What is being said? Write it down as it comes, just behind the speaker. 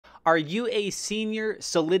Are you a Senior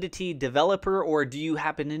Solidity Developer, or do you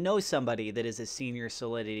happen to know somebody that is a Senior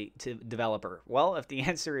Solidity Developer? Well, if the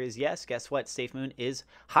answer is yes, guess what? SafeMoon is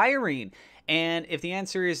hiring. And if the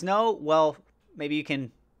answer is no, well, maybe you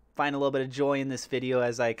can find a little bit of joy in this video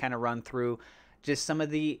as I kind of run through just some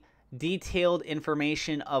of the detailed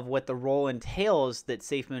information of what the role entails that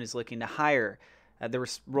SafeMoon is looking to hire. The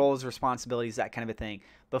roles, responsibilities, that kind of a thing.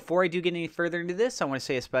 Before I do get any further into this, I want to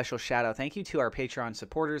say a special shout out thank you to our Patreon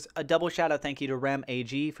supporters. A double shout out thank you to Rem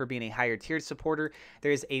AG for being a higher tiered supporter.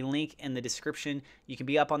 There is a link in the description. You can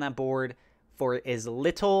be up on that board for as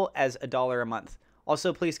little as $1 a month.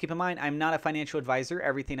 Also, please keep in mind, I'm not a financial advisor.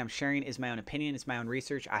 Everything I'm sharing is my own opinion. It's my own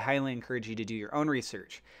research. I highly encourage you to do your own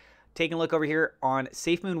research. Taking a look over here on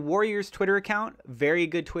SafeMoon Warriors Twitter account. Very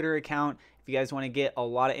good Twitter account. If you guys want to get a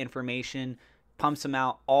lot of information, pumps them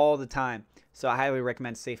out all the time. So I highly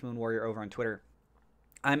recommend SafeMoon Warrior over on Twitter.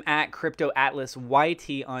 I'm at Crypto Atlas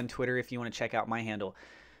YT on Twitter if you want to check out my handle.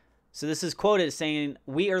 So this is quoted saying,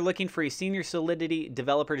 "We are looking for a Senior Solidity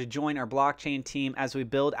Developer to join our blockchain team as we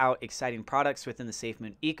build out exciting products within the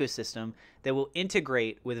SafeMoon ecosystem that will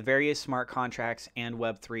integrate with various smart contracts and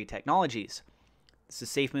Web3 technologies." This is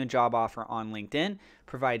SafeMoon job offer on LinkedIn.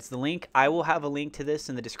 Provides the link. I will have a link to this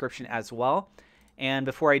in the description as well. And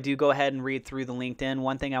before I do go ahead and read through the LinkedIn,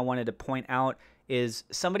 one thing I wanted to point out is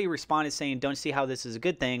somebody responded saying, "Don't see how this is a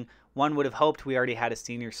good thing. One would have hoped we already had a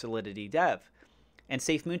Senior Solidity dev." And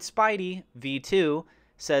SafeMoon Spidey V2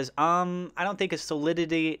 says, I don't think a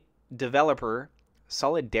Solidarity developer,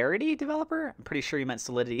 I'm pretty sure you meant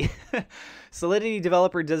Solidity. Solidity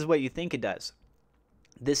developer does what you think it does.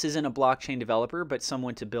 This isn't a blockchain developer, but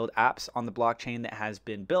someone to build apps on the blockchain that has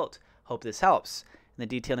been built. Hope this helps. And the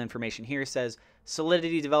detailed information here says,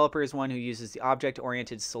 Solidity developer is one who uses the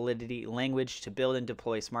object-oriented Solidity language to build and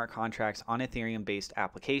deploy smart contracts on Ethereum-based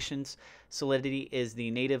applications. Solidity is the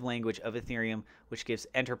native language of Ethereum, which gives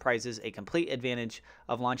enterprises a complete advantage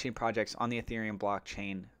of launching projects on the Ethereum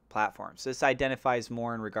blockchain platform. So this identifies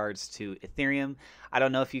more in regards to Ethereum. I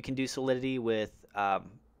don't know if you can do Solidity with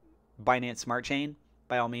Binance Smart Chain.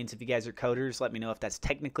 By all means, if you guys are coders, let me know if that's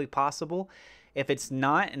technically possible. If it's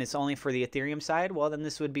not, and it's only for the Ethereum side, well, then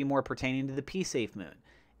this would be more pertaining to the SafeMoon.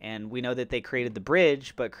 And we know that they created the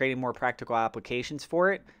bridge, but creating more practical applications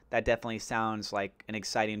for it, that definitely sounds like an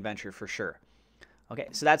exciting venture for sure. Okay,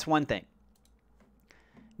 so that's one thing.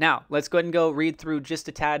 Now, let's go ahead and go read through just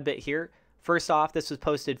a tad bit here. First off, this was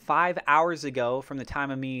posted 5 hours ago from the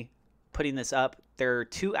time of me putting this up. There are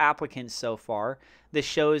 2 applicants so far. This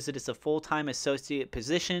shows that it's a full-time associate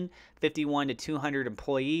position, 51 to 200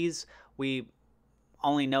 employees. We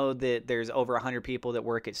only know that there's over 100 people that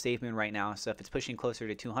work at SafeMoon right now, so if it's pushing closer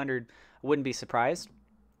to 200, I wouldn't be surprised.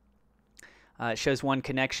 It shows one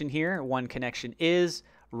connection here. One connection is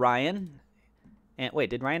Ryan. And wait,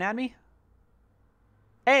 did Ryan add me?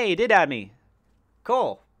 Hey, he did add me.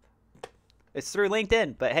 Cool. It's through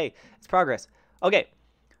LinkedIn, but hey, it's progress. Okay,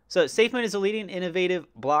 so SafeMoon is a leading innovative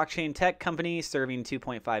blockchain tech company serving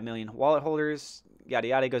 2.5 million wallet holders. Yada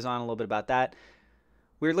yada, goes on a little bit about that.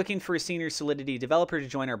 We're looking for a Senior Solidity developer to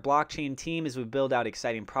join our blockchain team as we build out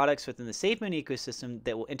exciting products within the SafeMoon ecosystem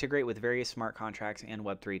that will integrate with various smart contracts and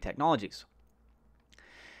Web3 technologies.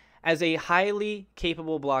 As a highly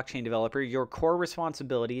capable blockchain developer, your core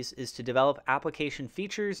responsibilities is to develop application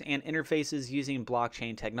features and interfaces using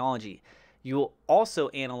blockchain technology. You will also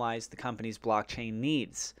analyze the company's blockchain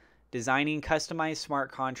needs, designing customized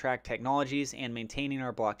smart contract technologies, and maintaining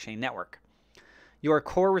our blockchain network. Your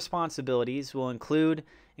core responsibilities will include,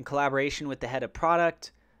 in collaboration with the head of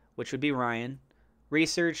product, which would be Ryan,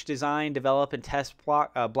 research, design, develop, and test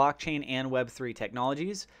blockchain and Web3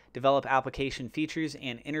 technologies, develop application features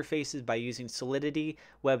and interfaces by using Solidity,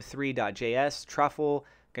 Web3.js, Truffle,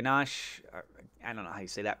 Ganache, I don't know how you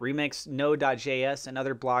say that, Remix, Node.js, and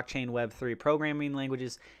other blockchain Web3 programming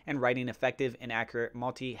languages, and writing effective and accurate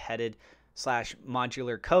multi-headed /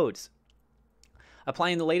 modular codes.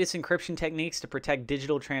 Applying the latest encryption techniques to protect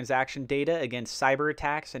digital transaction data against cyber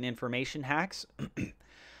attacks and information hacks.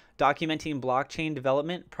 Documenting blockchain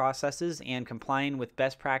development processes and complying with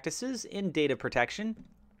best practices in data protection.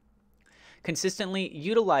 Consistently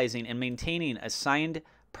utilizing and maintaining assigned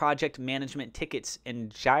project management tickets in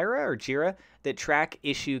Jira that track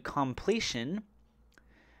issue completion.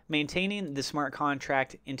 Maintaining the smart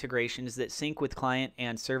contract integrations that sync with client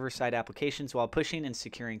and server-side applications while pushing and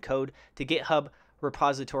securing code to GitHub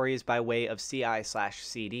repositories by way of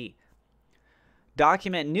CI/CD.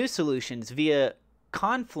 Document new solutions via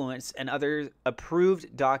Confluence and other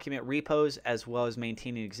approved document repos, as well as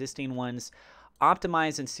maintaining existing ones.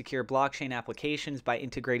 Optimize and secure blockchain applications by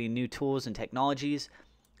integrating new tools and technologies.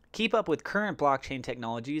 keep up with current blockchain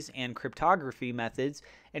technologies and cryptography methods,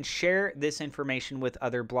 and share this information with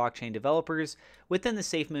other blockchain developers within the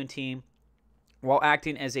SafeMoon team while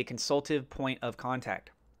acting as a consultative point of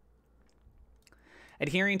contact.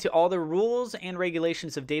 Adhering to all the rules and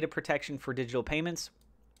regulations of data protection for digital payments.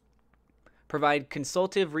 Provide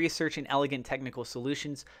consultative research and elegant technical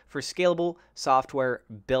solutions for scalable software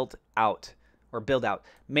build out.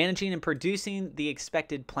 Managing and producing the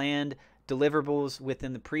expected planned deliverables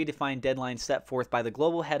within the predefined deadline set forth by the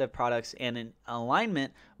global head of products and in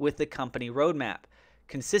alignment with the company roadmap.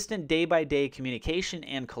 Consistent day-by-day communication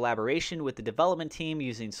and collaboration with the development team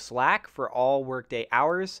using Slack for all workday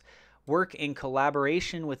hours. Work in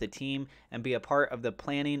collaboration with the team and be a part of the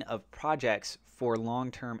planning of projects for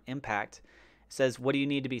long-term impact. It says, what do you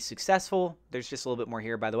need to be successful? There's just a little bit more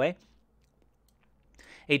here, by the way.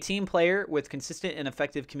 A team player with consistent and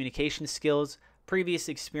effective communication skills. Previous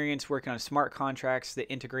experience working on smart contracts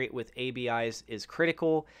that integrate with ABIs is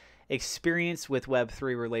critical. Experience with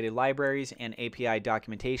Web3 related libraries and API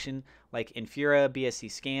documentation like Infura, BSC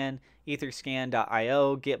Scan,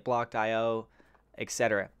 Etherscan.io, GetBlocked.io,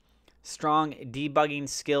 etc. Strong debugging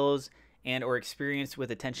skills and or experience with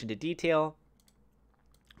attention to detail.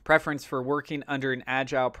 Preference for working under an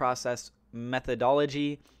agile process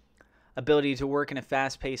methodology. Ability to work in a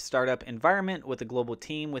fast-paced startup environment with a global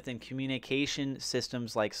team within communication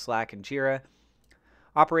systems like Slack and Jira.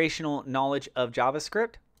 Operational knowledge of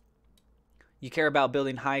JavaScript. You care about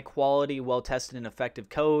building high-quality, well-tested, and effective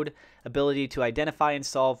code. Ability to identify and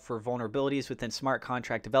solve for vulnerabilities within smart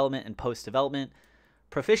contract development and post-development.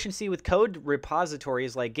 Proficiency with code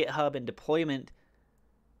repositories like GitHub and deployment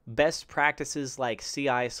best practices like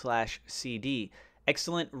CI/CD.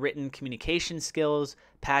 Excellent written communication skills.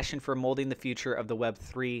 Passion for molding the future of the Web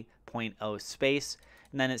 3.0 space.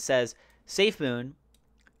 And then it says, SafeMoon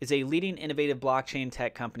is a leading innovative blockchain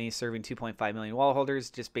tech company serving 2.5 million wallet holders.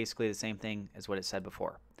 Just basically the same thing as what it said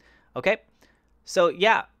before. Okay, so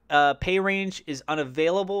yeah, pay range is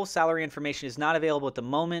unavailable. Salary information is not available at the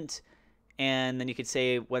moment. And then you could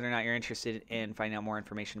say whether or not you're interested in finding out more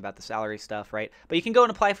information about the salary stuff, right? But you can go and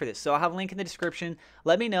apply for this. So I'll have a link in the description.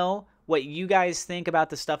 Let me know what you guys think about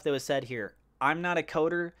the stuff that was said here. I'm not a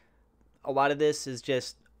coder. A lot of this is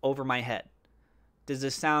just over my head. Does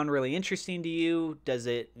this sound really interesting to you? Does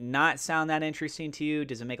it not sound that interesting to you?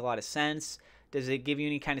 Does it make a lot of sense? Does it give you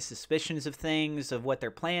any kind of suspicions of things, of what they're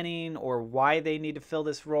planning or why they need to fill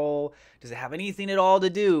this role? Does it have anything at all to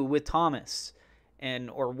do with Thomas?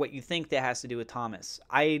 Or what you think that has to do with Thomas.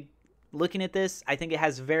 Looking at this, I think it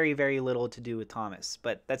has very, very little to do with Thomas,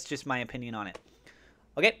 but that's just my opinion on it.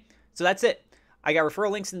 Okay, so that's it. I got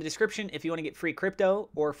referral links in the description if you want to get free crypto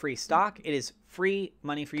or free stock. It is free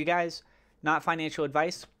money for you guys, not financial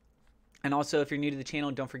advice. And also, if you're new to the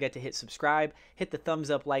channel, don't forget to hit subscribe, hit the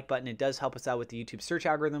thumbs up like button. It does help us out with the YouTube search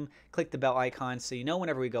algorithm. Click the bell icon so you know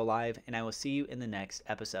whenever we go live, and I will see you in the next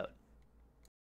episode.